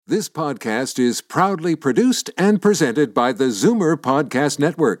This podcast is proudly produced and presented by the Zoomer Podcast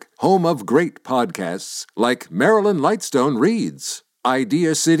Network, home of great podcasts like Marilyn Lightstone Reads,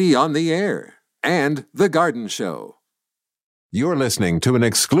 Idea City on the Air, and The Garden Show. You're listening to an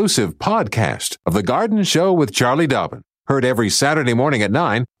exclusive podcast of The Garden Show with Charlie Dobbin, heard every Saturday morning at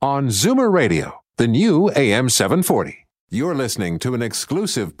 9 on Zoomer Radio, the new AM 740. You're listening to an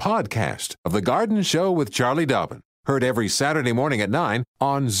exclusive podcast of The Garden Show with Charlie Dobbin, heard every Saturday morning at 9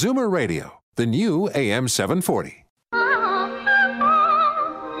 on Zoomer Radio, the new AM 740.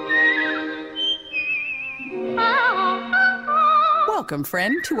 Welcome,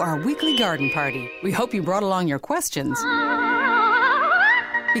 friend, to our weekly garden party. We hope you brought along your questions,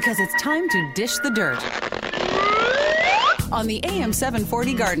 because it's time to dish the dirt on the AM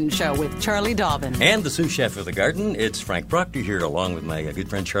 740 Garden Show with Charlie Dobbin. And the sous chef of the garden, it's Frank Proctor here, along with my good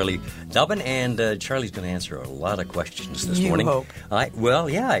friend Charlie Dobbin. And Charlie's going to answer a lot of questions this morning. You hope. Well,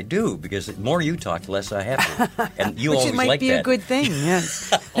 yeah, I do, because the more you talk, the less I have to. And you always like that. Which might be a good thing,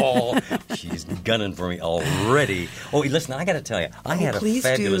 yes. Oh, she's gunning for me already. Oh, listen, I got to tell you, I had a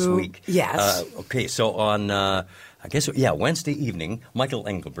fabulous week. Yes. Okay, so on... Wednesday evening, Michael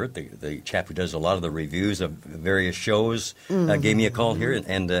Engelbert, the chap who does a lot of the reviews of various shows, gave me a call here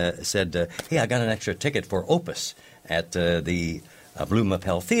and said, hey, I got an extra ticket for Opus at the Blue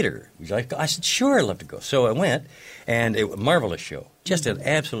Mapel Theater. I said, sure, I'd love to go. So I went, and it was a marvelous show. Just an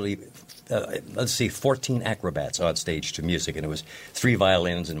absolutely, 14 acrobats on stage to music, and it was 3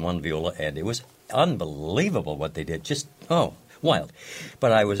 violins and 1 viola, and it was unbelievable what they did. Just, wild.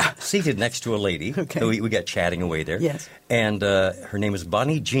 But I was seated next to a lady. Okay. We got chatting away there. Yes. And her name is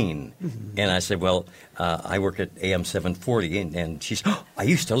Bonnie Jean. Mm-hmm. And I said, well, I work at AM 740. And she said, I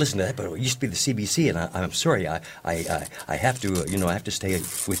used to listen to that, but it used to be the CBC. And I'm sorry, I have to, I have to stay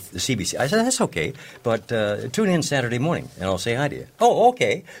with the CBC. I said, that's okay. But tune in Saturday morning, and I'll say hi to you. Oh,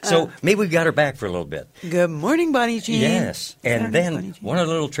 okay. So maybe we got her back for a little bit. Good morning, Bonnie Jean. Yes. And then one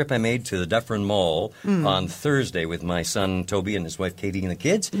other little trip I made to the Dufferin Mall on Thursday with my son, Toby, and his wife, Katie, and the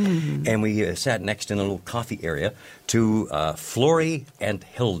kids. Mm-hmm. And we sat next in a little coffee area to Flory and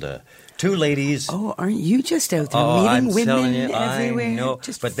Hilda. 2 ladies. Oh, aren't you just out there meeting women everywhere? I know,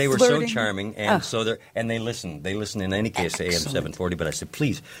 just but they were flirting. So charming, and they listen. They listen in any case to AM 740. But I said,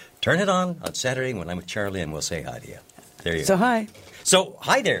 please turn it on Saturday when I'm with Charlie, and we'll say hi to you. There you go. So hi. So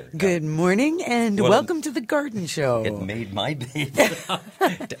hi there. Good morning, and welcome to the Garden Show. It made my day.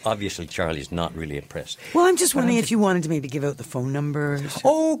 Obviously, Charlie's not really impressed. Well, I'm just wondering if you wanted to maybe give out the phone numbers.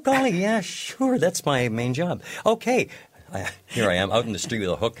 Oh, golly, yeah, sure. That's my main job. Okay. Here I am out in the street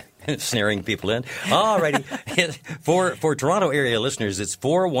with a hook, snaring people in. All righty. For Toronto area listeners, it's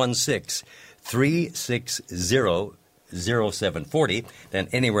 416-360-0740. Then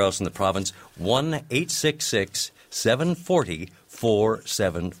anywhere else in the province,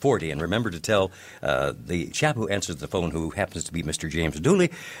 1-866-740-4740. And remember to tell the chap who answers the phone, who happens to be Mr. James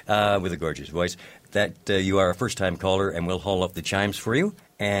Dooley, with a gorgeous voice, that you are a first-time caller, and we'll haul up the chimes for you.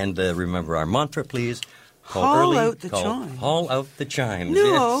 And remember our mantra, please. Haul out the chimes. Haul out the chimes.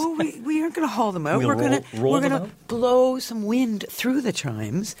 No, yes. we aren't going to haul them out. We're going to blow some wind through the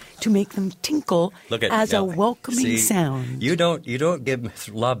chimes to make them tinkle as a welcoming sound. You don't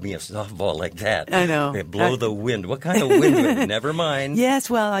lob me a softball like that. I know. Blow the wind. What kind of wind? Never mind. Yes,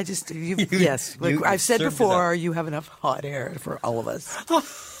 well, I've said before, you have enough hot air for all of us.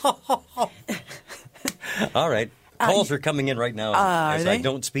 All right. Calls are coming in right now as I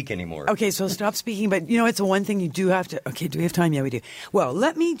don't speak anymore. Okay, so stop speaking. But, it's the one thing you do have to... Okay, do we have time? Yeah, we do. Well,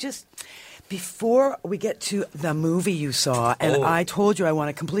 let me just... Before we get to the movie you saw, and I told you I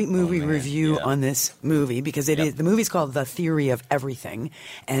want a complete movie review on this movie, because it is the movie's called The Theory of Everything,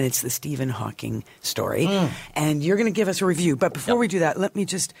 and it's the Stephen Hawking story. And you're going to give us a review. But before we do that, let me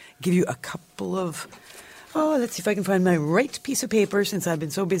just give you a couple of... let's see if I can find my right piece of paper. Since I've been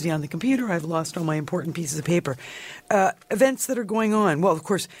so busy on the computer, I've lost all my important pieces of paper. Events that are going on. Well, of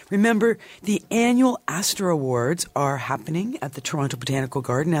course, remember, the annual Astor Awards are happening at the Toronto Botanical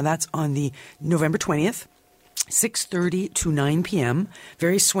Garden. Now, that's on the November 20th. 6:30 to 9 p.m.,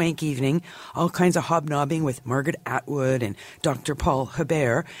 very swank evening, all kinds of hobnobbing with Margaret Atwood and Dr. Paul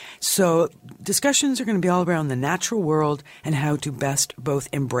Hebert. So discussions are going to be all around the natural world and how to best both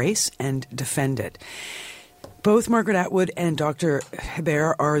embrace and defend it. Both Margaret Atwood and Dr.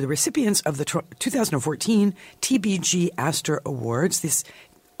 Hebert are the recipients of the 2014 TBG Astor Awards. This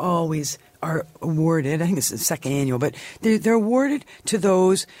always are awarded, I think it's the second annual, but they're awarded to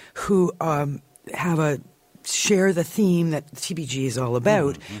those who have a share the theme that TBG is all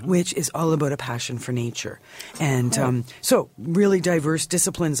about, which is all about a passion for nature. And so really diverse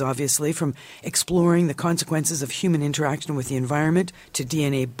disciplines, obviously, from exploring the consequences of human interaction with the environment to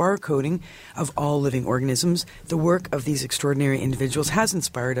DNA barcoding of all living organisms. The work of these extraordinary individuals has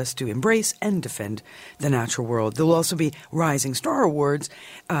inspired us to embrace and defend the natural world. There will also be Rising Star Awards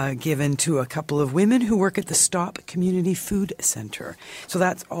given to a couple of women who work at the Stop Community Food Center. So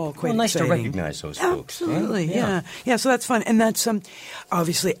that's all quite nice exciting. to recognize those folks. Absolutely, yeah. So that's fun. And that's,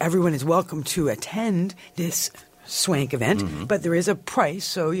 obviously, everyone is welcome to attend this swank event, but there is a price,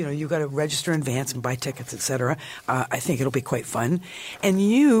 so, you've got to register in advance and buy tickets, etc. I think it'll be quite fun. And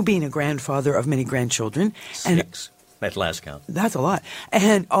you, being a grandfather of many grandchildren. 6. At last count. That's a lot.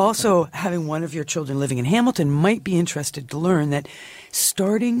 And also having one of your children living in Hamilton might be interested to learn that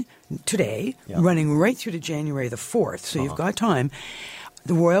starting today, running right through to January the 4th, so you've got time,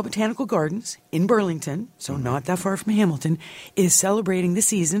 the Royal Botanical Gardens in Burlington, so not that far from Hamilton, is celebrating the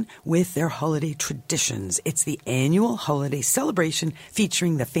season with their holiday traditions. It's the annual holiday celebration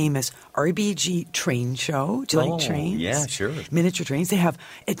featuring the famous RBG train show. Do you like trains? Yeah, sure. Miniature trains. They have,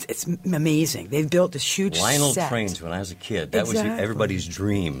 it's amazing. They've built this huge Lionel set. trains when I was a kid. That was everybody's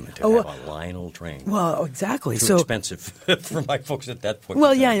dream to have a Lionel train. Well, exactly. Too expensive for my folks at that point.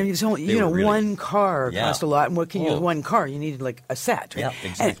 Well, one car cost a lot. And what can you do with one car? You needed like a set. Right? Yeah,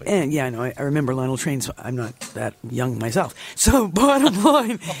 exactly. And I remember Lionel trains. I'm not that young myself. So bottom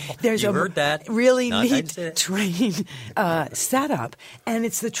line, there's a heard that. really neat train setup. And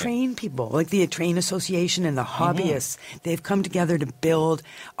it's the train people, like the Train Association and the hobbyists. They've come together to build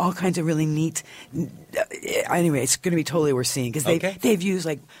all kinds of really neat. Anyway, it's going to be totally worth seeing because they've used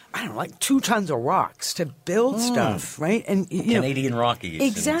like 2 tons of rocks to build stuff, right? And Canadian Rockies,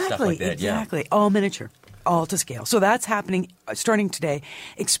 exactly, and stuff like that. Exactly, all miniature. All to scale. So that's happening starting today.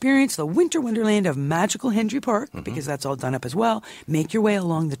 Experience the winter wonderland of magical Hendry Park, because that's all done up as well. Make your way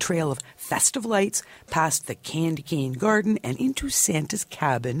along the trail of festive lights, past the Candy Cane Garden, and into Santa's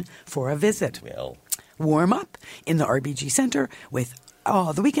cabin for a visit. Well, warm up in the RBG Center with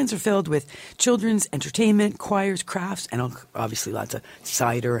the weekends are filled with children's entertainment, choirs, crafts, and obviously lots of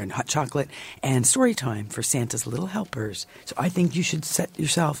cider and hot chocolate, and story time for Santa's little helpers. So I think you should set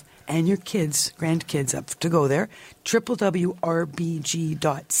yourself and your kids, grandkids, up to go there. www.rbg.ca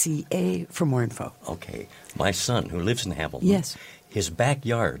for more info. Okay. My son, who lives in Hamilton, his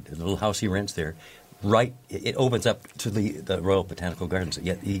backyard, the little house he rents there, it opens up to the Royal Botanical Gardens.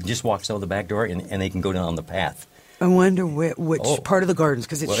 He just walks out the back door, and they can go down the path. I wonder which part of the gardens,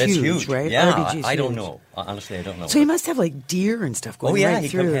 because it's huge, right? Yeah, RBG's I don't know. Honestly, I don't know. So you must have like deer and stuff going right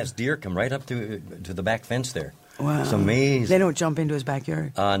through. He has deer come right up to the back fence there. Wow. It's amazing. They don't jump into his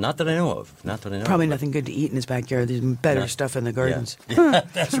backyard? Not that I know of. Probably nothing good to eat in his backyard. There's better stuff in the gardens. Yeah,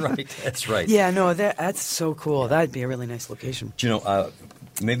 that's right. That's right. Yeah, no, that's so cool. That'd be a really nice location. Do you know,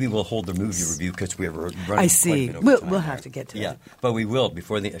 maybe we'll hold the movie review because we're running I see. quite a bit over time. We'll have to get to that. Yeah, but we will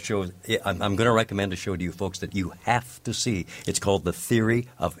before the show. I'm going to recommend a show to you folks that you have to see. It's called The Theory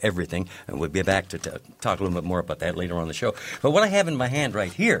of Everything, and we'll be back to talk a little bit more about that later on the show. But what I have in my hand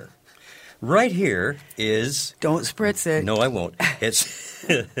right here is... Don't spritz it. No, I won't. It's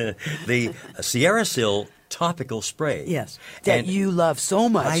the Sierra Sil topical spray. Yes, that you love so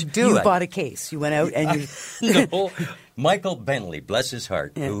much. I do. You bought a case. You went out and you... No. Michael Bentley, bless his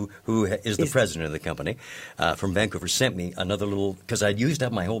heart, who is the president of the company from Vancouver, sent me another little, because I'd used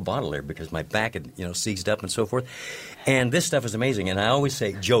up my whole bottle there because my back had seized up and so forth. And this stuff is amazing. And I always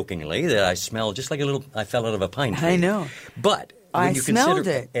say jokingly that I smell just like I fell out of a pine tree. I know. But when I smelled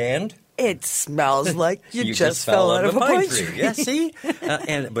it. And? It smells like you just fell out of a pine tree. Yeah, see? But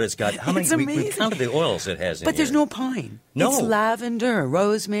it's got, how many? We counted the oils it has in But here. there's no pine. No. It's lavender,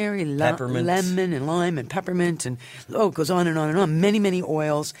 rosemary, Peppermint. lemon, and lime, and peppermint, and it goes on and on and on. Many, many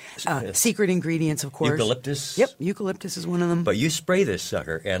oils. Secret ingredients, of course. Eucalyptus. Yep, eucalyptus is one of them. But you spray this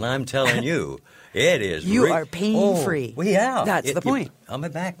sucker, and I'm telling you, it is... You are pain-free. Well, yeah. That's the point. On my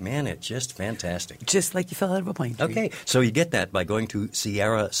back, man, it's just fantastic. Just like you fell out of a pine tree. Okay, so you get that by going to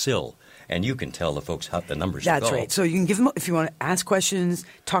Sierra Sil. And you can tell the folks how the numbers That's go. right. So you can give them, if you want to ask questions,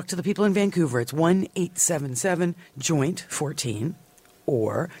 talk to the people in Vancouver. It's 1-877-JOINT-14,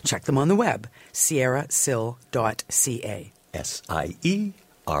 or check them on the web, sierrasil.ca. SIERRASIL.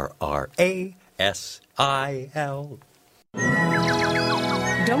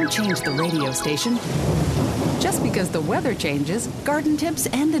 Don't change the radio station. Just because the weather changes, garden tips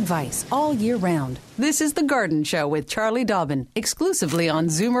and advice all year round. This is The Garden Show with Charlie Dobbin, exclusively on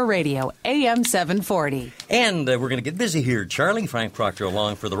Zoomer Radio, AM 740. And we're going to get busy here. Charlie, Frank Proctor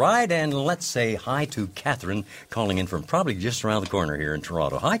along for the ride. And let's say hi to Catherine, calling in from probably just around the corner here in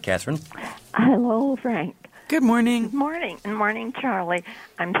Toronto. Hi, Catherine. Hello, Frank. Good morning. Good morning. Good morning, Charlie.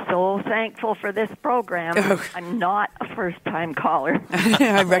 I'm so thankful for this program. Oh. I'm not a first-time caller.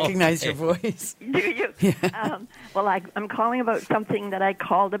 I recognize your voice. Do you? Yeah. Well, I'm calling about something that I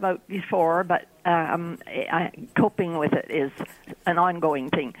called about before, but coping with it is an ongoing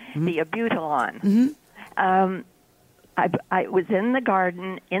thing. Mm-hmm. The Abutilon. Mm-hmm. I was in the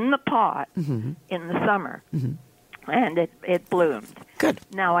garden, in the pot, in the summer, and it bloomed. Good.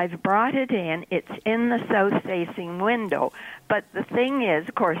 Now, I've brought it in. It's in the south-facing window. But the thing is,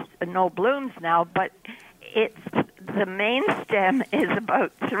 of course, no blooms now, but the main stem is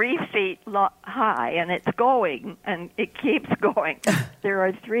about 3 feet high, and it's going, and it keeps going. There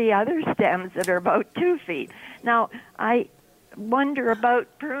are 3 other stems that are about 2 feet. Now, I wonder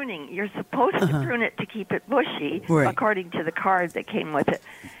about pruning. You're supposed to prune it to keep it bushy, right, according to the card that came with it.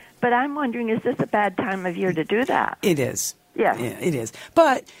 But I'm wondering, is this a bad time of year to do that? It is. Yeah, it is.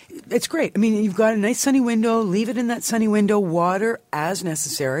 But it's great. I mean, you've got a nice sunny window. Leave it in that sunny window. Water as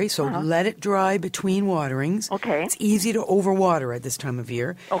necessary. So let it dry between waterings. Okay. It's easy to overwater at this time of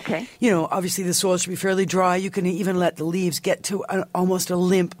year. Okay. You know, obviously the soil should be fairly dry. You can even let the leaves get to almost a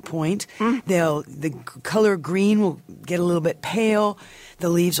limp point. The color green will get a little bit pale. The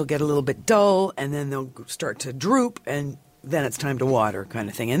leaves will get a little bit dull, and then they'll start to droop, and then it's time to water, kind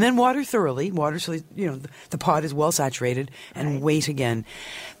of thing. And then water thoroughly. Water so the pot is well saturated, and wait again.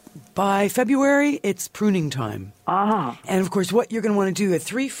 By February, it's pruning time. And, of course, what you're going to want to do, a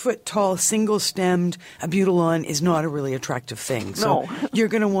 3-foot-tall, single-stemmed Abutilon is not a really attractive thing. So you're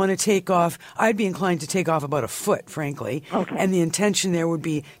going to want to take off, I'd be inclined to take off about a foot, frankly. Okay. And the intention there would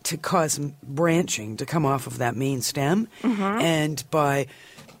be to cause some branching to come off of that main stem. And by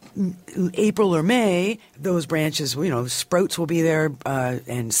April or May, those branches, sprouts will be there,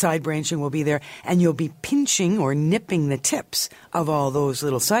 and side branching will be there, and you'll be pinching or nipping the tips of all those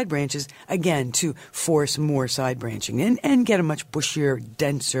little side branches, again, to force more side branching and get a much bushier,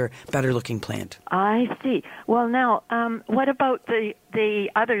 denser, better-looking plant. I see. Well, now, what about the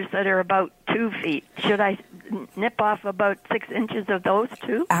others that are about 2 feet? Should I nip off about 6 inches of those,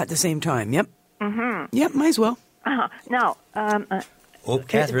 too? At the same time, yep. Yep, might as well. Now,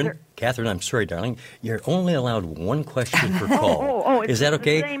 Catherine, I'm sorry, darling. You're only allowed one question per call. It's Is that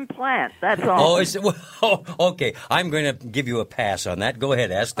okay? The same plant, that's all. Okay. I'm going to give you a pass on that. Go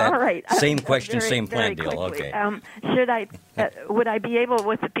ahead, ask that. All right. Same question, same plant deal. Quickly. Okay. Should I? Would I be able,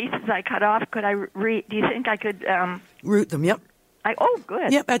 with the pieces I cut off? Could I? Do you think I could? Root them. Yep.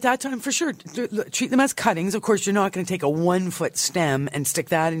 Good. Yep, at that time, for sure. Treat them as cuttings. Of course, you're not going to take a 1-foot stem and stick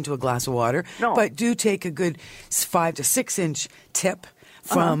that into a glass of water. No. But do take a good 5 to 6 inch tip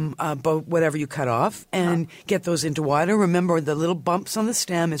from whatever you cut off and get those into water. Remember, the little bumps on the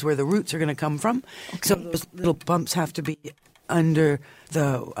stem is where the roots are going to come from. Okay. So those little bumps have to be under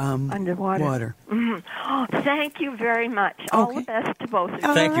the water. Oh, thank you very much. All the best to both of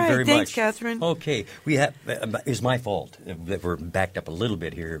you. Thank you very much. Thanks, Catherine. Okay, we have. It's my fault that we're backed up a little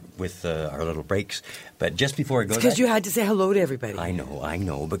bit here with our little breaks. But just before I go, because you had to say hello to everybody. I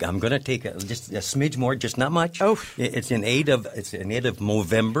know, but I'm going to take just a smidge more, just not much. Oh, it's in aid of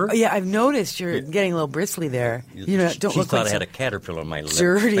Movember. Oh, yeah, I've noticed you're getting a little bristly there. Don't she look thought like I had a caterpillar on my lip.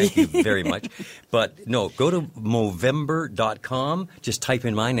 Dirty. Thank you very much. But no, go to Movember.com. Just type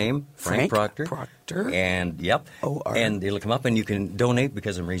in my name, Frank Proctor. And O-R. and it'll come up, and you can donate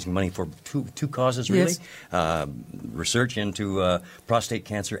because I'm raising money for two causes, really. Yes. Research into prostate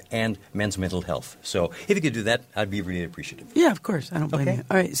cancer and men's mental health. So if you could do that, I'd be really appreciative. Yeah, of course. I don't blame you.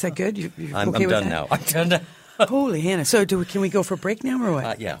 All right, is that good? I'm okay with done that? now. I'm done now. Holy Hannah. So can we go for a break now or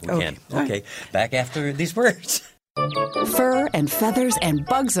what? Yeah, we can. All Okay. right. Back after these words. Fur and feathers and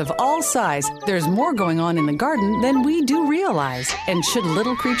bugs of all size. There's more going on in the garden than we do realize. And should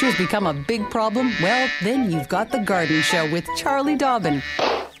little creatures become a big problem, well, then you've got The Garden Show with Charlie Dobbin.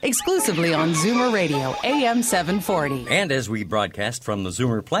 Exclusively on Zoomer Radio, AM 740. And as we broadcast from the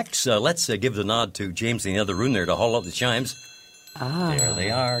Zoomerplex, let's give the nod to James in the other room there to haul out the chimes. There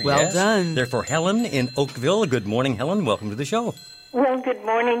they are. Well done. They're for Helen in Oakville. Good morning, Helen. Welcome to the show. Well, good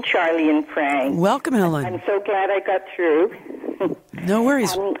morning, Charlie and Frank. Welcome, Helen. I'm so glad I got through. No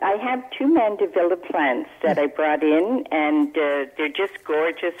worries. I have 2 mandevilla plants that I brought in, and they're just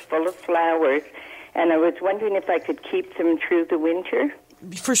gorgeous, full of flowers. And I was wondering if I could keep them through the winter.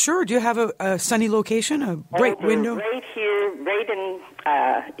 For sure. Do you have a sunny location, a bright window? Right here,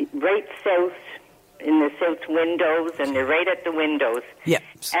 right south, in the south windows, and they're right at the windows. Yeah.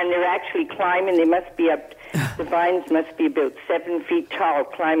 And they're actually climbing. They must be up. The vines must be about 7 feet tall,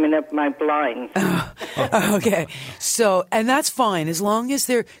 climbing up my blinds. Okay. So, and that's fine. As long as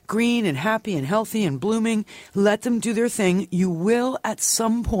they're green and happy and healthy and blooming, let them do their thing. You will, at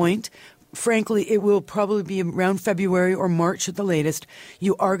some point, frankly, it will probably be around February or March at the latest.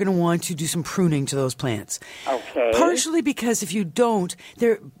 You are going to want to do some pruning to those plants. Okay. Partially because if you don't,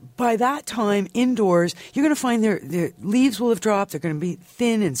 by that time, indoors, you're going to find their leaves will have dropped. They're going to be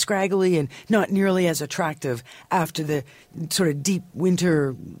thin and scraggly and not nearly as attractive after the sort of deep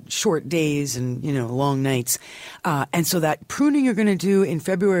winter short days and, long nights. And so that pruning you're going to do in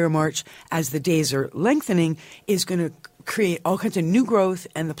February or March as the days are lengthening is going to create all kinds of new growth,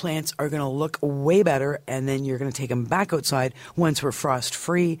 and the plants are going to look way better, and then you're going to take them back outside once we're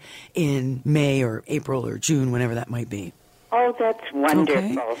frost-free in May or April or June, whenever that might be. Oh, that's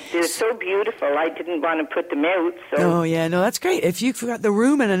wonderful. Okay. They're so beautiful. I didn't want to put them out. So. Oh, yeah. No, that's great. If you've got the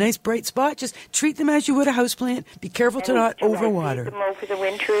room and a nice bright spot, just treat them as you would a houseplant. Be careful to not overwater. Leave them over the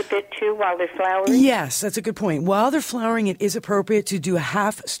winter a bit, too, while they're flowering? Yes, that's a good point. While they're flowering, it is appropriate to do a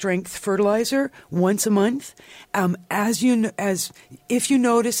half-strength fertilizer once a month. If you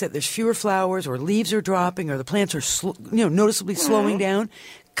notice that there's fewer flowers or leaves are dropping or the plants are noticeably slowing down,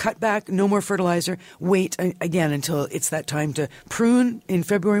 cut back, no more fertilizer. Wait again until it's that time to prune in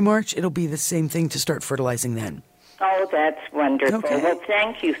February, March. It'll be the same thing to start fertilizing then. Oh, that's wonderful. Okay. Well,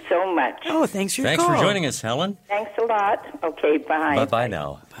 thank you so much. Oh, thanks for your Thanks call. for joining us, Helen. Thanks a lot. Okay, bye. Bye-bye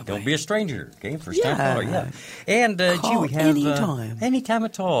now. Bye-bye. Don't be a stranger. Okay, first time Yeah. caller, yeah. And, Call we have... anytime. Anytime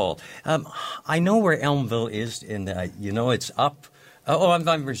at all. I know where Elmville is, and, it's up... I'm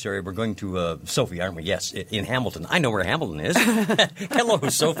very sorry. We're going to Sophie, aren't we? Yes, in Hamilton. I know where Hamilton is. Hello,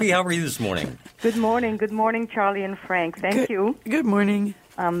 Sophie. How are you this morning? Good morning. Good morning, Charlie and Frank. Thank you. Good morning.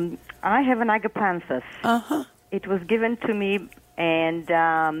 I have an agapanthus. Uh-huh. It was given to me, and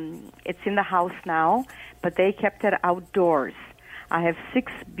it's in the house now, but they kept it outdoors. I have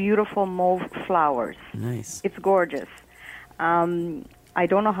 6 beautiful mauve flowers. Nice. It's gorgeous. I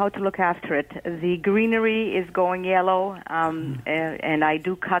don't know how to look after it. The greenery is going yellow, and I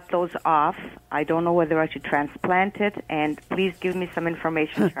do cut those off. I don't know whether I should transplant it, and please give me some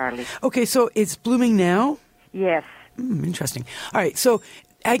information, Charlie. Okay, so it's blooming now? Yes. Interesting. All right, so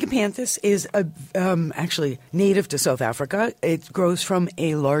agapanthus is actually native to South Africa. It grows from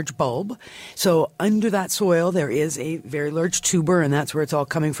a large bulb. So under that soil, there is a very large tuber, and that's where it's all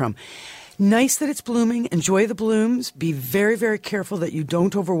coming from. Nice that it's blooming. Enjoy the blooms. Be very, very careful that you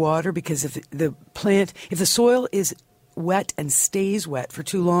don't overwater, because if the soil is wet and stays wet for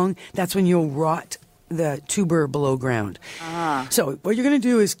too long, that's when you'll rot the tuber below ground. So what you're going to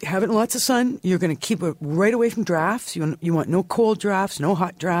do is have it in lots of sun. You're going to keep it right away from drafts. You want no cold drafts, no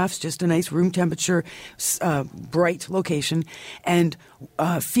hot drafts, just a nice room temperature, bright location. And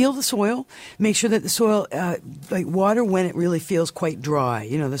feel the soil. Make sure that the soil, water when it really feels quite dry.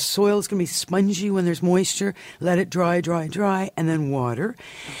 The soil is going to be spongy when there's moisture. Let it dry, and then water.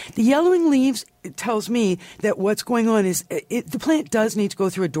 The yellowing leaves, it tells me that what's going on is the plant does need to go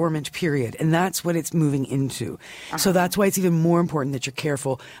through a dormant period, and that's what it's moving into. So that's why it's even more important that you're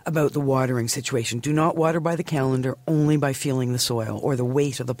careful about the watering situation. Do not water by the calendar, only by feeling the soil or the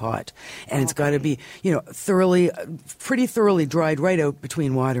weight of the pot. And it's got to be, pretty thoroughly dried right out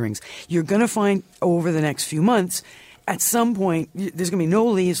between waterings. You're going to find over the next few months, at some point, there's going to be no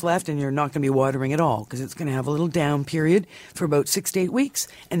leaves left, and you're not going to be watering at all, because it's going to have a little down period for about 6 to 8 weeks,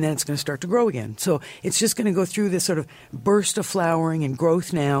 and then it's going to start to grow again. So it's just going to go through this sort of burst of flowering and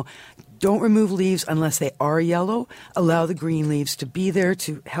growth now. Don't remove leaves unless they are yellow. Allow the green leaves to be there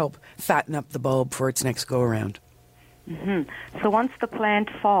to help fatten up the bulb for its next go-around. Mm-hmm. So once the plant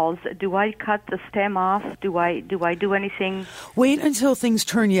falls, do I cut the stem off? Do I do anything? Wait until things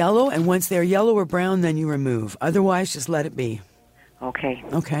turn yellow, and once they're yellow or brown, then you remove. Otherwise, just let it be. Okay.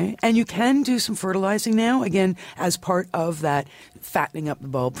 Okay. And you can do some fertilizing now, again, as part of that fattening up the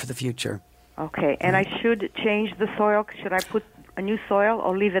bulb for the future. Okay. And I should change the soil? Should I put a new soil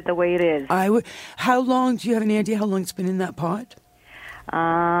or leave it the way it is? How long, do you have any idea how long it's been in that pot?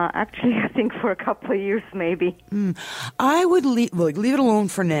 Actually, I think for a couple of years, maybe. I would leave it alone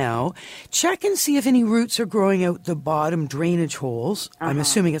for now. Check and see if any roots are growing out the bottom drainage holes. I'm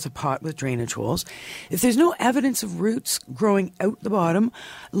assuming it's a pot with drainage holes. If there's no evidence of roots growing out the bottom,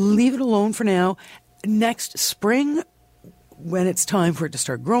 leave it alone for now. Next spring, when it's time for it to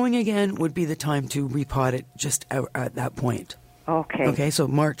start growing again, would be the time to repot it just at that point. Okay. Okay, so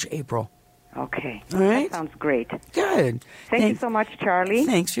March, April. Okay. All right. That sounds great. Good. Thank you so much, Charlie.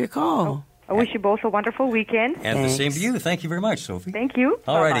 Thanks for your call. I wish you both a wonderful weekend. And the same to you. Thank you very much, Sophie. Thank you.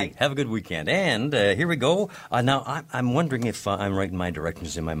 All righty. Bye-bye. Have a good weekend. And here we go. Now, I'm wondering if I'm right in my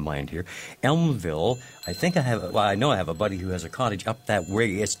directions in my mind here. Elmville, I know I have a buddy who has a cottage up that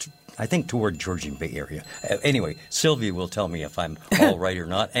way. It's I think toward Georgian Bay area. Anyway, Sylvia will tell me if I'm all right or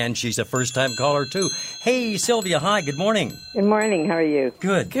not, and she's a first-time caller, too. Hey, Sylvia, hi, good morning. Good morning. How are you?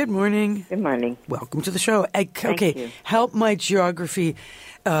 Good. Good morning. Good morning. Welcome to the show. Okay, you. help my geography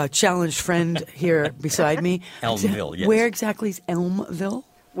challenged friend here beside me. Elmville, yes. Where exactly is Elmville?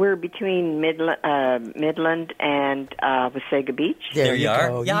 We're between Midland and Wasaga Beach. There you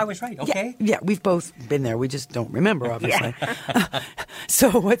are. go. Yeah, I was right. Okay. Yeah, we've both been there. We just don't remember, obviously. So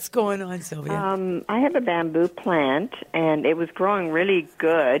what's going on, Sylvia? I have a bamboo plant, and it was growing really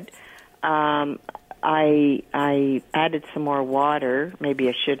good. I added some more water. Maybe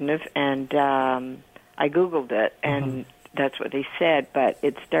I shouldn't have. And I Googled it, and that's what they said. But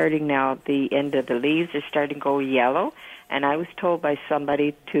it's starting now, the end of the leaves are starting to go yellow. And I was told by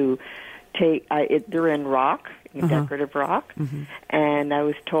somebody to take, they're in rock, decorative rock, and I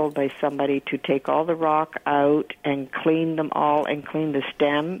was told by somebody to take all the rock out and clean them all and clean the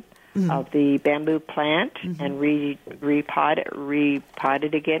stem of the bamboo plant and repot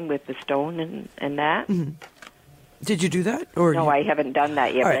it again with the stone and that. Did you do that? Or no, I haven't done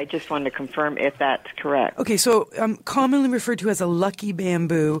that yet, but I just wanted to confirm if that's correct. Okay, so commonly referred to as a lucky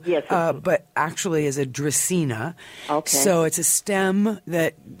bamboo, yes, but actually is a Dracaena. Okay. So it's a stem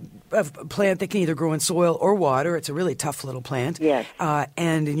of a plant that can either grow in soil or water. It's a really tough little plant. Yes.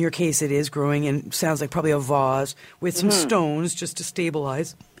 And in your case, it is growing in, sounds like probably a vase with some stones just to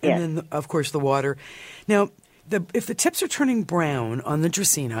stabilize. Yes. And then, of course, the water. Now, if the tips are turning brown on the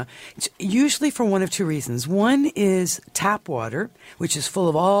Dracaena, it's usually for one of two reasons. One is tap water, which is full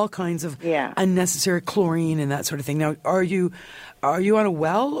of all kinds of unnecessary chlorine and that sort of thing. Now, are you on a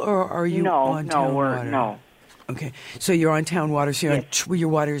well or are you on town water? No. Okay, so you're on town water, so your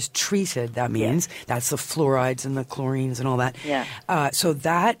water is treated, that means. That's the fluorides and the chlorines and all that. Yeah. So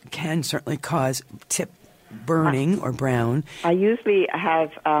that can certainly cause tip burning or brown. I usually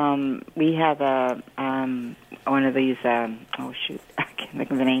have, we have one of these, I can't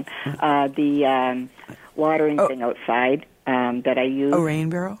think of the name, the watering thing outside that I use. A rain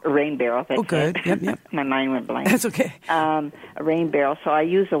barrel? A rain barrel. That's good. It. Yep. My mind went blank. That's okay. A rain barrel. So I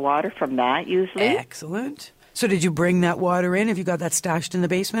use the water from that usually. Excellent. So did you bring that water in? Have you got that stashed in the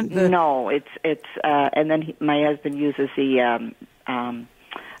basement? No, it's and then my husband uses the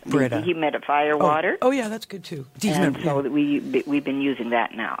dehumidifier water. Oh, yeah, that's good too. And so we've been using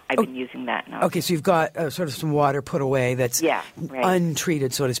that now. I've been using that now. Okay, so you've got sort of some water put away that's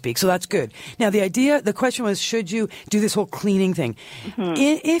untreated, so to speak. So that's good. Now, the question was, should you do this whole cleaning thing?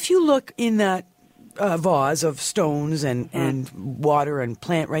 If you look in that vase of stones and water and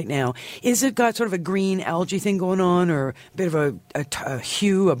plant right now, is it got sort of a green algae thing going on, or a bit of a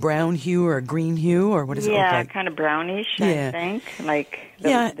hue, a brown hue or a green hue, or what does it look like? Yeah, kind of brownish, I think. Like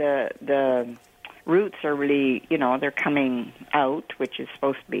the roots are really, they're coming out, which is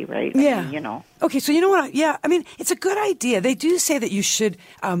supposed to be, right? Yeah. I mean, Okay, so you know what? It's a good idea. They do say that you should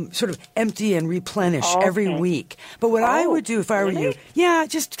sort of empty and replenish every week. But what I would do if I were you,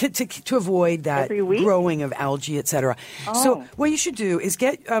 just to avoid that growing of algae, etc. So what you should do is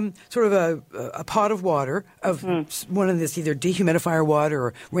get sort of a pot of water, of one of this either dehumidifier water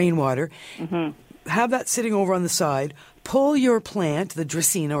or rainwater. Have that sitting over on the side. Pull your plant, the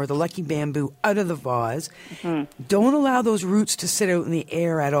Dracaena or the lucky bamboo, out of the vase. Don't allow those roots to sit out in the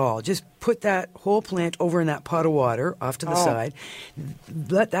air at all. Just put that whole plant over in that pot of water off to the side.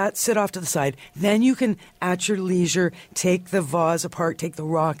 Let that sit off to the side. Then you can, at your leisure, take the vase apart, take the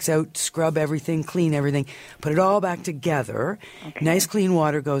rocks out, scrub everything, clean everything, put it all back together. Nice clean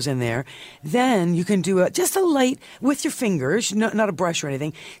water goes in there. Then you can do just a light, with your fingers, not a brush or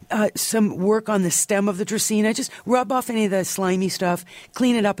anything, some work on the stem of the Dracaena. Just rub off any of the slimy stuff,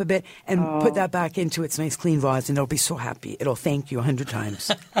 clean it up a bit, and put that back into its nice clean vase, and it'll be so happy. It'll thank you 100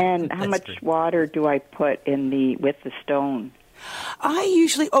 times. And how much water do I put with the stone? I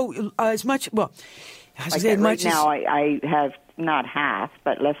usually, as much, well, right now I have not half,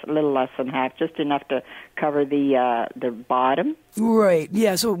 but a little less than half, just enough to cover the bottom. Right,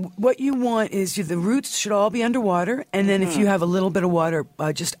 yeah, so what you want is the roots should all be underwater, and then if you have a little bit of water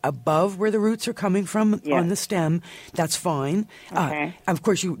just above where the roots are coming from on the stem, that's fine. Of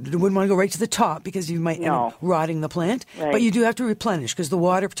course, you wouldn't want to go right to the top because you might end up rotting the plant, but you do have to replenish because the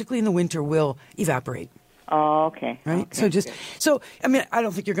water, particularly in the winter, will evaporate. Oh, okay. Right? Okay, I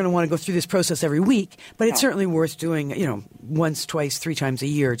don't think you're going to want to go through this process every week, but it's certainly worth doing, once, twice, 3 times a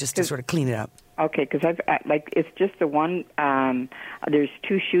year just to sort of clean it up. Okay, because it's just the one, there's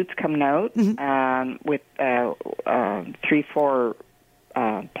 2 shoots coming out with 3, 4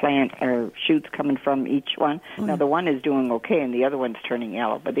 plant or shoots coming from each one. Now, the one is doing okay and the other one's turning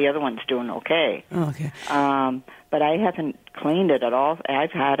yellow, but the other one's doing okay. Oh, okay. But I haven't cleaned it at all.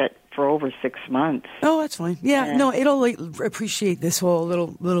 I've had it for over 6 months. Oh, that's fine. Yeah, no, it'll appreciate this whole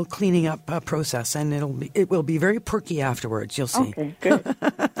little cleaning up process, and it will be very perky afterwards. You'll see. Okay, good.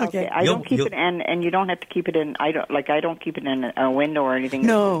 Okay, I don't keep it, and you don't have to keep it in. I don't keep it in a window or anything.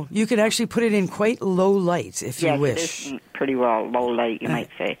 No, you can actually put it in quite low light if you wish. It is pretty well low light, you might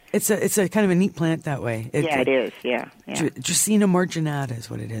say. It's a kind of a neat plant that way. It is. Yeah. Dracaena marginata is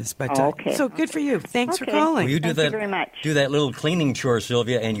what it is. But okay. So good for you. Thanks for calling. Well, you Thank you very much. Do that little cleaning chore,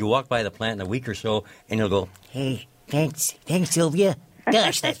 Sylvia, and you walk by the plant in a week or so, and you'll go, Hey, thanks, Sylvia.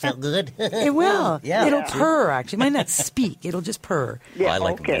 Gosh, that felt good. It will. Yeah. It'll purr, actually. It might not speak. It'll just purr. Yeah, I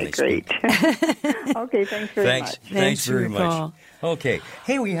like them when they great. Okay, thanks very much. Thanks for very your much. call. Okay.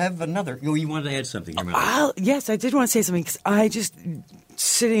 Hey, we have another. You wanted to add something. Yes, I did want to say something because I just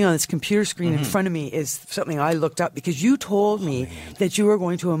sitting on this computer screen in front of me is something I looked up because you told me that you were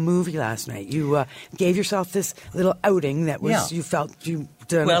going to a movie last night. You gave yourself this little outing that was you felt you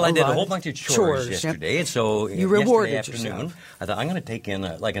done. Well, I did a lot whole of bunch of chores yesterday, and so you rewarded yesterday afternoon, yourself. I thought I'm going to take in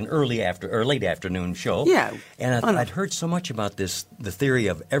like an late afternoon show. Yeah, and I'd heard so much about the theory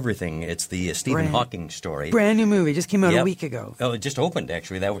of everything. It's the Stephen Hawking story. Brand new movie, just came out a week ago. Oh, it just opened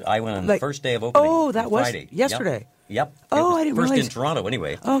actually. I went on the first day of opening. Oh, that was Friday. yesterday. Yep. Oh, I didn't realize. realize. First in Toronto,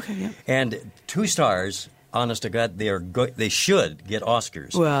 anyway. Okay, yeah. And 2 stars. Honest to God, they should get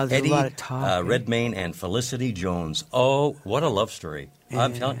Oscars. Well, there's Eddie a lot of talk. Redmayne and Felicity Jones. Oh, what a love story!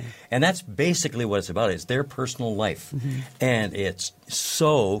 I'm telling you. And that's basically what it's about. It's their personal life, and it's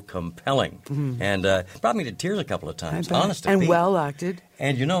so compelling. And brought me to tears a couple of times. Honest to and Pete. well acted.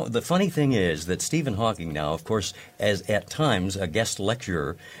 And you know, the funny thing is that Stephen Hawking now, of course, as at times a guest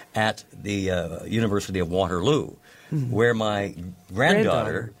lecturer at the University of Waterloo, where my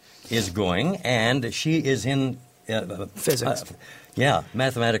granddaughter is going, and she is in physics.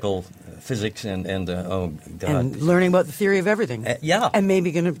 Mathematical physics and oh God, and learning about the theory of everything. And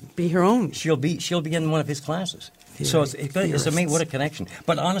maybe going to be her own. She'll be in one of his classes. So it's amazing. What a connection.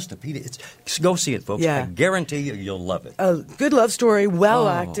 But honest to Pete, go see it, folks. Yeah. I guarantee you'll love it. A good love story, well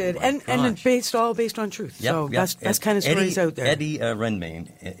acted, and based on truth. Yep, so yep. that's kind of stories out there. Eddie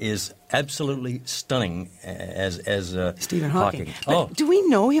Redmayne is absolutely stunning as Stephen Hawking. Oh, do we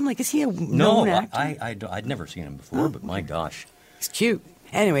know him? Like, is he a known actor? I'd never seen him before, but my gosh, he's cute.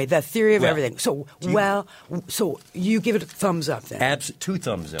 Anyway, the theory of everything. So you give it a thumbs up then. 2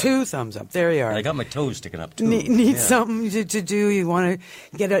 thumbs up. 2 thumbs up. There you are. And I got my toes sticking up too. Need something to do. You want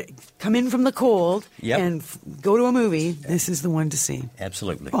to come in from the cold and go to a movie. This is the one to see.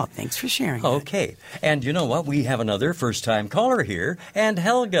 Absolutely. Well, thanks for sharing. Okay. And you know what? We have another first-time caller here, and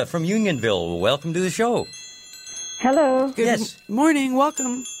Helga from Unionville. Welcome to the show. Hello. Good morning.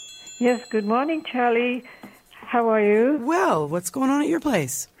 Welcome. Yes, good morning, Charlie. How are you? Well, what's going on at your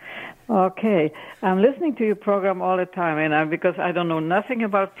place? Okay. I'm listening to your program all the time, and because I don't know nothing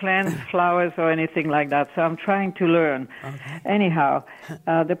about plants, flowers, or anything like that, so I'm trying to learn. Okay. Anyhow,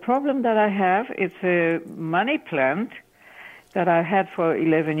 the problem that I have, it's a money plant that I had for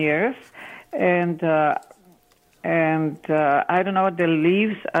 11 years, and I don't know, the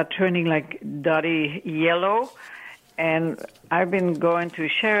leaves are turning like dotty yellow. And I've been going to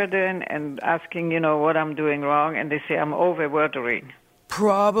Sheridan and asking, what I'm doing wrong, and they say I'm overwatering.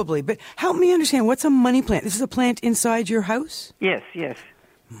 Probably. But help me understand, what's a money plant? This is a plant inside your house? Yes.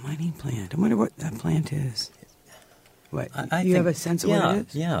 Money plant. I wonder what that plant is. What? I you have a sense of what it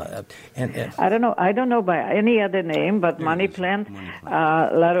is? Yeah. And I don't know by any other name, but money plant. A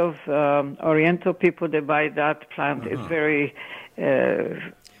lot of Oriental people, they buy that plant. It's very...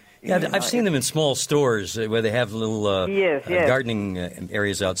 I've seen them in small stores where they have little gardening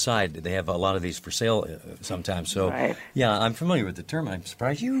areas outside. They have a lot of these for sale sometimes. So, I'm familiar with the term. I'm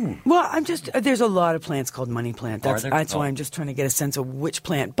surprised you. Well, there's a lot of plants called money plant. That's why I'm just trying to get a sense of which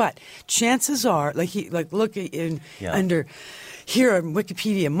plant. But chances are, look under here on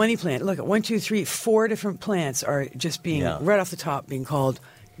Wikipedia, money plant. Look at 1, 2, 3, 4 different plants are just being right off the top being called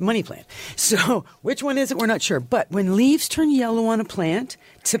money plant. So which one is it? We're not sure. But when leaves turn yellow on a plant,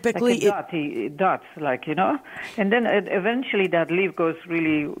 typically dots, and then eventually that leaf goes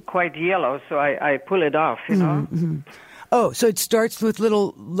really quite yellow. So I pull it off, Mm-hmm. Oh, so it starts with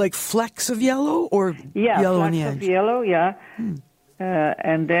little flecks of yellow, or yellow on the edge? Of yellow,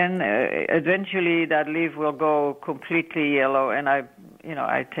 and then eventually that leaf will go completely yellow, and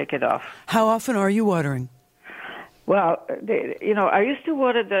I take it off. How often are you watering? Well, I used to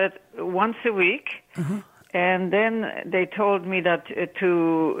water that once a week, and then they told me that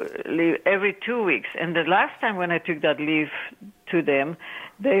to leave every 2 weeks. And the last time when I took that leaf to them,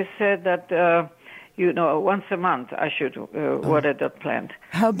 they said that, once a month I should water that plant.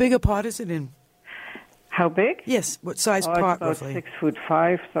 How big a pot is it in? How big? Yes. What size Oh, pot, it's about roughly?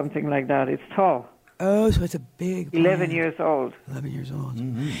 6'5", something like that. It's tall. Oh, so it's a big pot. 11 years old. 11 years old.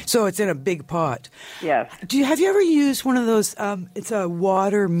 So it's in a big pot. Yes. Have you ever used one of those? It's a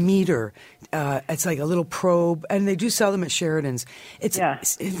water meter. It's like a little probe, and they do sell them at Sheridan's.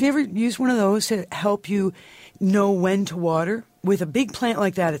 Have you ever used one of those to help you know when to water? With a big plant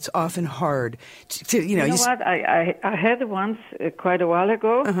like that, it's often hard to You know what? I had it once quite a while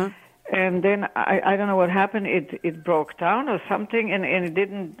ago. Uh-huh. And then I don't know what happened. It broke down or something, and it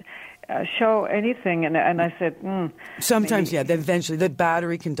didn't show anything. And I said, sometimes, then eventually the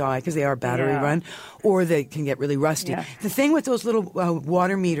battery can die because they are battery run, or they can get really rusty. Yeah. The thing with those little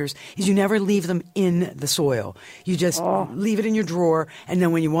water meters is you never leave them in the soil. You just leave it in your drawer, and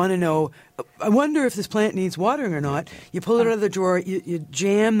then when you want to know, I wonder if this plant needs watering or not, you pull it out of the drawer, you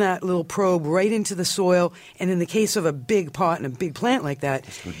jam that little probe right into the soil, and in the case of a big pot and a big plant like that,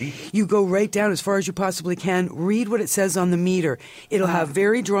 you go right down as far as you possibly can, read what it says on the meter. It'll have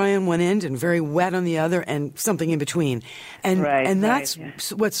very dry on one end and very wet on the other, and something in between. And that's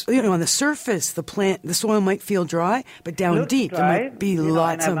what's, on the surface, the soil might feel dry, but down deep there might be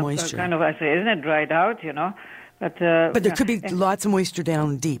lots of moisture. I say, isn't it dried out, But there could be lots of moisture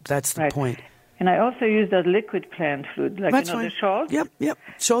down deep. That's the point. And I also use that liquid plant food, like That's the Schultz. Yep.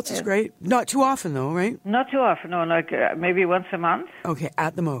 Schultz is great. Not too often, though, right? Not too often, no, like maybe once a month. Okay,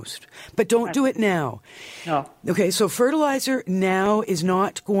 at the most. But don't do it now. No. Okay, so fertilizer now is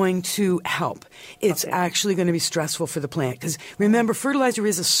not going to help. It's actually going to be stressful for the plant. Because remember, fertilizer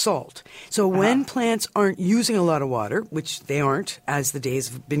is a salt. So when plants aren't using a lot of water, which they aren't as the days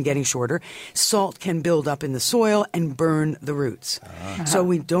have been getting shorter, salt can build up in the soil and burn the roots. So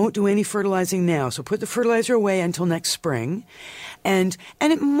we don't do any fertilizing now. So put the fertilizer away until next spring. And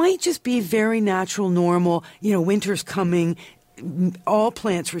it might just be very natural, normal, winter's coming. All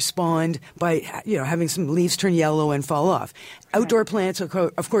plants respond by, having some leaves turn yellow and fall off. Outdoor plants,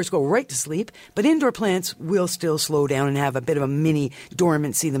 of course, go right to sleep, but indoor plants will still slow down and have a bit of a mini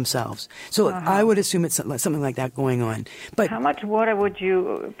dormancy themselves. So I would assume it's something like that going on. But how much water would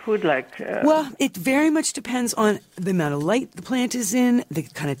you put? Well, it very much depends on the amount of light the plant is in, the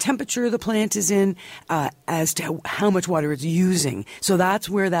kind of temperature the plant is in, as to how much water it's using. So that's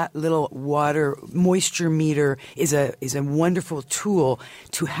where that little water moisture meter is a wonderful tool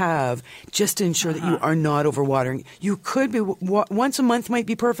to have, just to ensure that you are not overwatering. You could be once a month might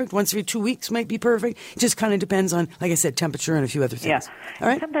be perfect. Once every 2 weeks might be perfect. It just kind of depends on, like I said, temperature and a few other things. Yeah. All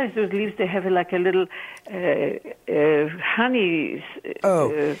right. Sometimes those leaves, they have like a little honey.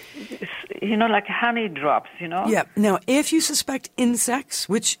 Like honey drops. Yeah. Now, if you suspect insects,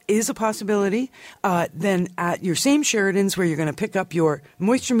 which is a possibility, then at your same Sheridan's where you're going to pick up your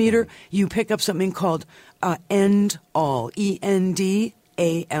moisture meter, you pick up something called End-All, ENDALL,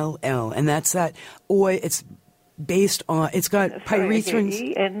 and that's that oil. It's based on. It's got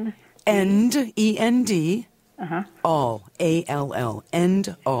pyrethrin. END. All, ALL,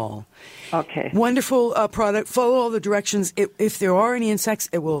 End-All. Okay. Wonderful product. Follow all the directions. If there are any insects,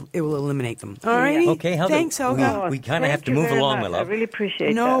 it will eliminate them. All right. Okay, Helga. Thanks, Helga. We kind of have to move along, my love. I really appreciate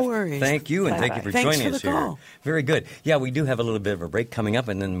that. No worries. Thank you, and thank you for Thanks joining for us the here. call. Very good. Yeah, we do have a little bit of a break coming up,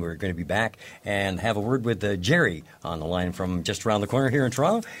 and then we're going to be back and have a word with Jerry on the line from just around the corner here in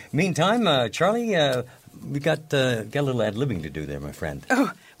Toronto. Meantime, Charlie, we got a little ad-libbing to do there, my friend.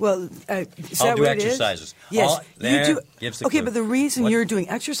 Oh, well, is I'll that do what exercises. It is? Yes, you do. Okay, but the reason What? you're doing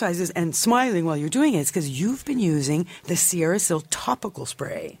exercises and smiling while you're doing it is because you've been using the Sierra Sil topical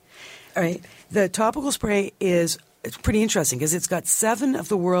spray. All right, the topical spray it's pretty interesting because it's got 7 of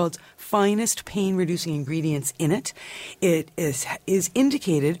the world's finest pain-reducing ingredients in it. It is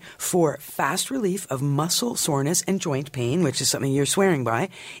indicated for fast relief of muscle soreness and joint pain, which is something you're swearing by.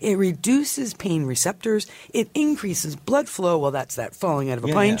 It reduces pain receptors. It increases blood flow. Well, that's that falling out of a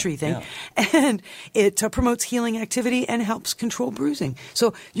pine tree thing. Yeah. And it promotes healing activity and helps control bruising.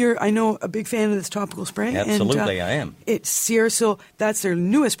 So I know, a big fan of this topical spray. Absolutely, I am. It's Sierra Sil. That's their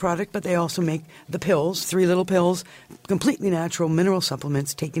newest product, but they also make the pills, 3 little pills, completely natural mineral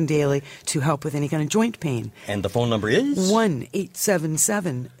supplements taken daily to help with any kind of joint pain. And the phone number is?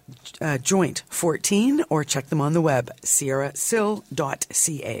 1-877-JOINT-14, or check them on the web,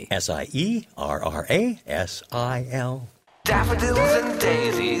 sierrasil.ca. SIERRASIL. Daffodils and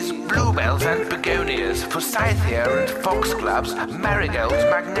daisies, bluebells and begonias, forsythia and foxgloves, marigolds,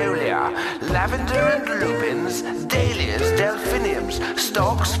 magnolia, lavender and lupins, dahlias, delphiniums,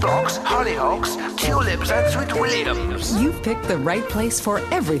 stalks, phlox, hollyhocks, tulips and sweet williams. You've picked the right place for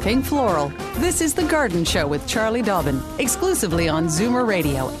everything floral. This is The Garden Show with Charlie Dobbin, exclusively on Zoomer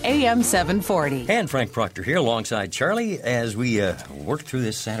Radio, AM 740. And Frank Proctor here alongside Charlie as we work through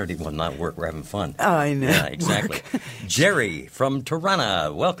this Saturday. Well, not work, we're having fun. I know. Yeah, exactly. Jerry from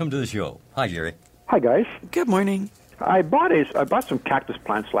Tirana, welcome to the show. Hi, Jerry. Hi, guys. Good morning. I bought some cactus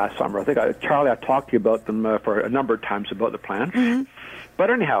plants last summer. I think, Charlie, I talked to you about them for a number of times about the plants. Mm-hmm. But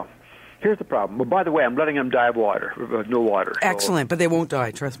anyhow, here's the problem. Well, by the way, I'm letting them die of water, no water. So. Excellent, but they won't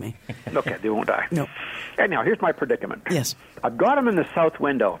die, trust me. Okay, they won't die. No. Anyhow, here's my predicament. Yes. I've got them in the south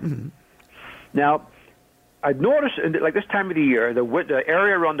window. Mm-hmm. Now, I've noticed, like this time of the year, the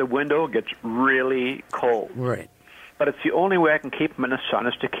area around the window gets really cold. Right. But it's the only way I can keep them in the sun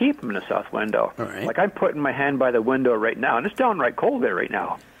is to keep them in the south window. All right. Like I'm putting my hand by the window right now, and it's downright cold there right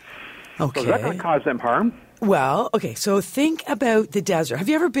now. Okay. So is that going to cause them harm? Well, okay, so think about the desert. Have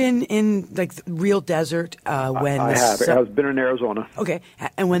you ever been in, like, real desert when I have. I've been in Arizona. Okay,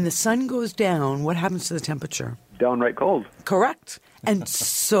 and when the sun goes down, what happens to the temperature? Downright cold. Correct. And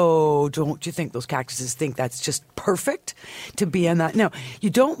so don't you think those cactuses think that's just perfect to be in that? Now,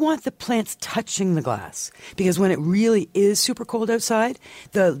 you don't want the plants touching the glass because when it really is super cold outside,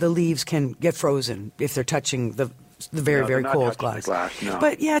 the leaves can get frozen if they're touching the very, very cold glass. No.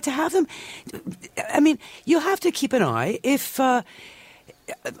 But yeah, to have them, I mean, you'll have to keep an eye. I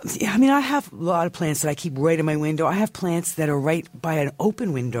have a lot of plants that I keep right in my window. I have plants that are right by an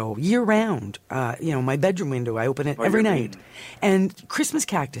open window year round. My bedroom window, I open it every night. And Christmas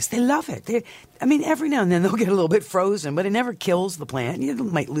cactus, they love it. Every now and then they'll get a little bit frozen, but it never kills the plant. You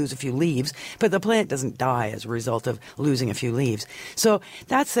might lose a few leaves, but the plant doesn't die as a result of losing a few leaves. So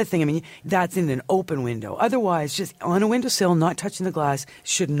that's the thing. That's in an open window. Otherwise, just on a windowsill, not touching the glass,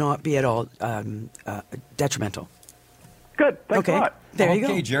 should not be at all detrimental. Good. Thanks a lot. There you go.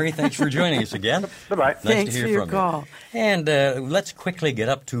 Okay, Jerry, thanks for joining us again. Bye-bye. Thanks to hear for your from call. You. And let's quickly get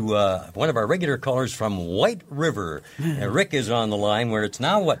up to one of our regular callers from White River. Rick is on the line where it's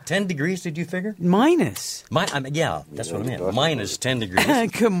now, 10 degrees, did you figure? Minus. Yeah, that's what I meant. Minus 10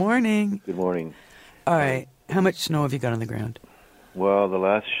 degrees. Good morning. Good morning. All right. How much snow have you got on the ground? Well, the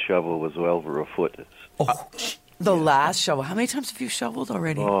last shovel was well over a foot. The last shovel. How many times have you shoveled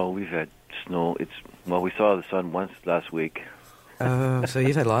already? Oh, we've had snow. We saw the sun once last week. Oh, so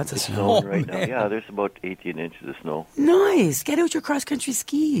you've had lots of snow. Right now. Yeah, there's about 18 inches of snow. Nice. Get out your cross-country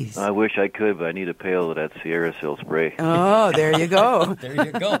skis. I wish I could, but I need a pail of that Sierra Sil spray. Oh, there you go. There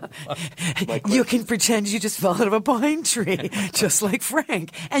you go. You can pretend you just fell out of a pine tree, just like Frank,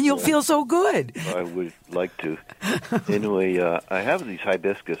 and you'll feel so good. I would like to. Anyway, I have these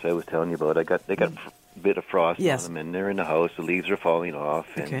hibiscus I was telling you about. They got a bit of frost on them, and they're in the house. The leaves are falling off,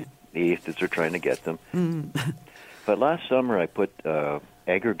 and the aphids are trying to get them. But last summer I put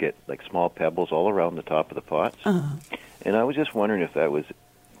aggregate, like small pebbles, all around the top of the pots. Uh-huh. And I was just wondering if that was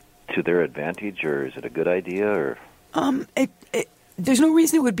to their advantage, or is it a good idea? Or there's no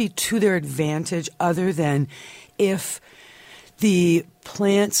reason it would be to their advantage other than if the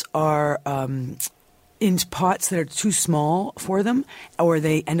plants are in pots that are too small for them, or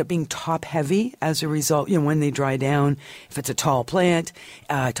they end up being top heavy as a result. When they dry down, if it's a tall plant,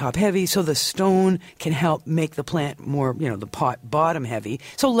 top heavy, so the stone can help make the plant more, the pot bottom heavy,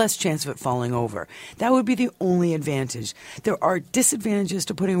 so less chance of it falling over. That would be the only advantage. There are disadvantages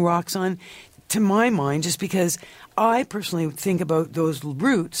to putting rocks on, to my mind, just because I personally think about those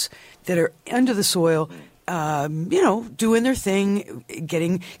roots that are under the soil, doing their thing,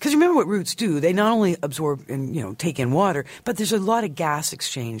 because remember what roots do. They not only absorb and, take in water, but there's a lot of gas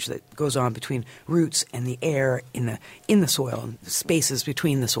exchange that goes on between roots and the air in the soil, and spaces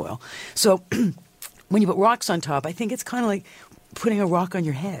between the soil. So when you put rocks on top, I think it's kind of like putting a rock on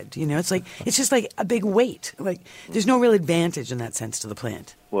your head. It's just like a big weight. Like there's no real advantage in that sense to the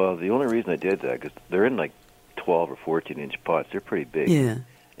plant. Well, the only reason I did that, because they're in like 12 or 14-inch pots. They're pretty big. Yeah.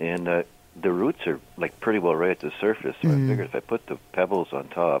 And the roots are like pretty well right at the surface, so I figured if I put the pebbles on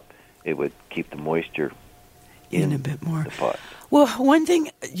top, it would keep the moisture in a bit more. The pot. Well, one thing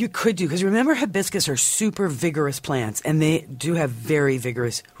you could do, because remember hibiscus are super vigorous plants, and they do have very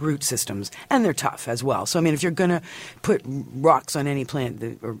vigorous root systems, and they're tough as well. So, if you're going to put rocks on any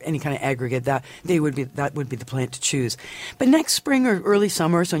plant or any kind of aggregate, that would be the plant to choose. But next spring or early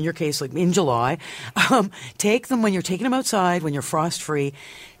summer, so in your case, like in July, take them when you're taking them outside, when you're frost-free,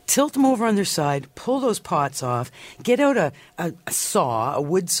 tilt them over on their side, pull those pots off, get out a saw, a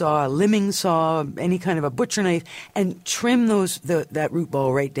wood saw, a limbing saw, any kind of a butcher knife, and trim that root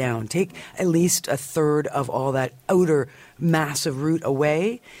ball right down. Take at least a third of all that outer massive root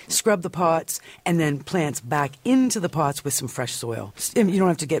away, scrub the pots, and then plants back into the pots with some fresh soil. You don't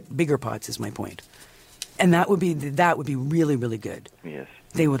have to get bigger pots, is my point. And that would be really, really good. Yes.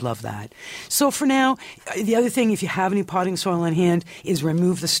 They would love that. So for now, the other thing, if you have any potting soil on hand, is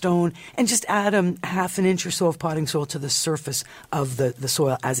remove the stone and just add half an inch or so of potting soil to the surface of the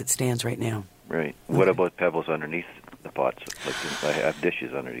soil as it stands right now. Right. What about pebbles underneath the pots? Like I have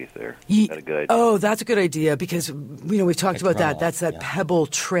dishes underneath there. Is that a good idea? Oh, that's a good idea because we've talked about that. That's that pebble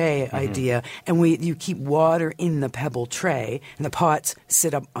tray idea, and you keep water in the pebble tray, and the pots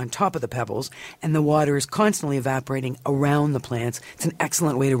sit up on top of the pebbles, and the water is constantly evaporating around the plants. It's an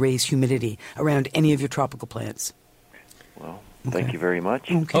excellent way to raise humidity around any of your tropical plants. Well, thank you very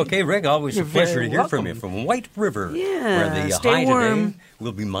much. Okay, Rick, always You're a pleasure very to hear welcome. from you from White River, Yeah, where the stay high warm. today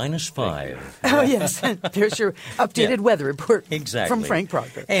will be -5. Oh, yes. There's your updated weather report from Frank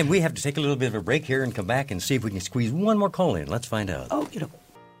Proctor. And we have to take a little bit of a break here and come back and see if we can squeeze one more call in. Let's find out. Oh,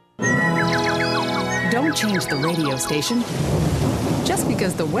 Don't change the radio station. Just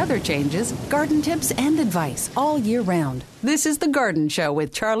because the weather changes, garden tips and advice all year round. This is The Garden Show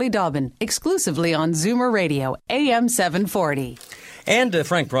with Charlie Dobbin, exclusively on Zoomer Radio, AM 740. And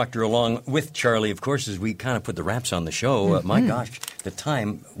Frank Proctor along with Charlie, of course, as we kind of put the wraps on the show. My gosh, the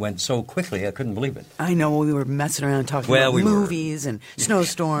time went so quickly, I couldn't believe it. I know, we were messing around talking about movies and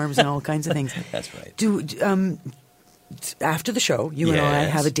snowstorms and all kinds of things. That's right. After the show, you and I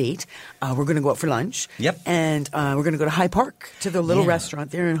have a date. We're going to go out for lunch. Yep. And we're going to go to High Park, to the little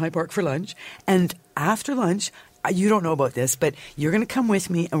restaurant there in High Park for lunch. And after lunch, you don't know about this, but you're going to come with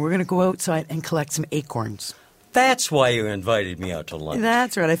me and we're going to go outside and collect some acorns. That's why you invited me out to lunch.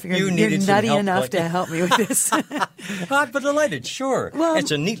 That's right. I figured you're nutty enough to help me with this. But delighted, sure. Well,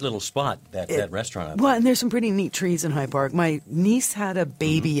 it's a neat little spot, that restaurant. Well, and there's some pretty neat trees in High Park. My niece had a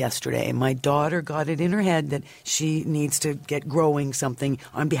baby yesterday. My daughter got it in her head that she needs to get growing something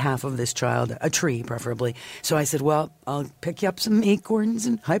on behalf of this child, a tree preferably. So I said, well, I'll pick you up some acorns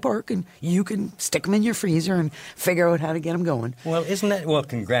in High Park and you can stick them in your freezer and figure out how to get them going. Well, isn't that,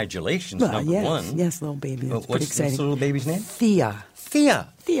 congratulations, number one. Yes, little baby. That's What's the little baby's name? Thea.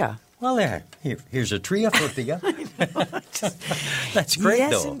 Thea. Well, here's a tria for Thea. That's great, though.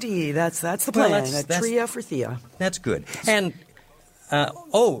 Yes, indeed. That's the plan. A tria for Thea. That's good. And,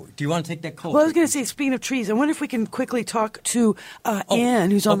 do you want to take that call? Well, I was going to say, speaking of trees, I wonder if we can quickly talk to Anne,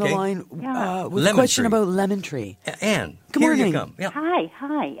 who's on the line with a question about lemon tree. Anne, good morning. You come. Yeah. Hi.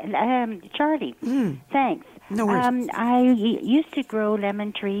 Charlie, thanks. No worries. I used to grow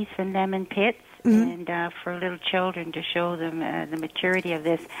lemon trees from lemon pits. And for little children to show them the maturity of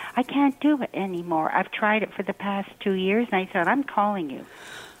this. I can't do it anymore. I've tried it for the past 2 years, and I thought, I'm calling you.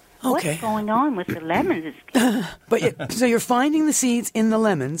 Okay. What's going on with the lemons? So you're finding the seeds in the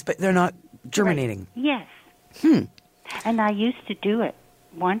lemons, but they're not germinating. Right. Yes. And I used to do it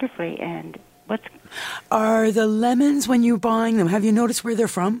wonderfully. And are the lemons, when you're buying them, have you noticed where they're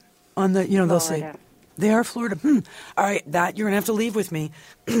from? On the, they'll say. They are Florida. All right, that you're going to have to leave with me.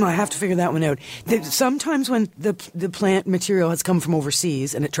 I have to figure that one out. Sometimes when the plant material has come from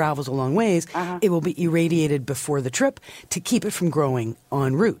overseas and it travels a long ways, it will be irradiated before the trip to keep it from growing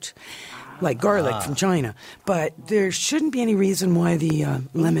en route, like garlic from China. But there shouldn't be any reason why the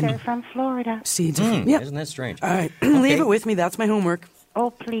lemon they're from Florida. Seeds are from, Isn't that strange? All right, leave it with me. That's my homework. Oh,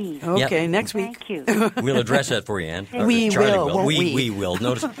 please. Okay, next week. Thank you. We'll address that for you, Anne. We Charlie will, won't we? We will.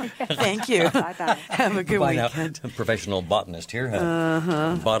 Notice. Thank you. Bye-bye. Have a good weekend. Now, professional botanist here,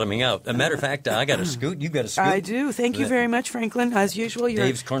 bottoming out. As a matter of fact, I got a scoot. You got a scoot. I do. Thank you very much, Franklin. As usual, you're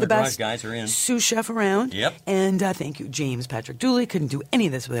Dave's Corner the best Garage guys are in. sous chef around. Yep. And thank you, James Patrick Dooley. Couldn't do any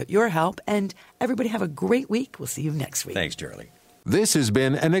of this without your help. And everybody have a great week. We'll see you next week. Thanks, Charlie. This has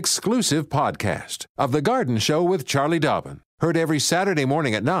been an exclusive podcast of The Garden Show with Charlie Dobbin. Heard every Saturday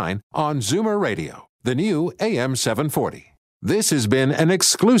morning at 9 on Zoomer Radio, the new AM 740. This has been an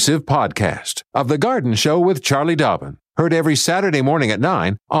exclusive podcast of The Garden Show with Charlie Dobbin. Heard every Saturday morning at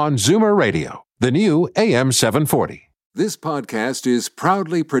 9 on Zoomer Radio, the new AM 740. This podcast is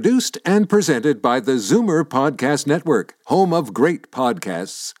proudly produced and presented by the Zoomer Podcast Network, home of great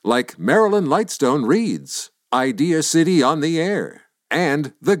podcasts like Marilyn Lightstone Reads, Idea City on the Air,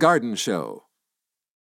 and The Garden Show.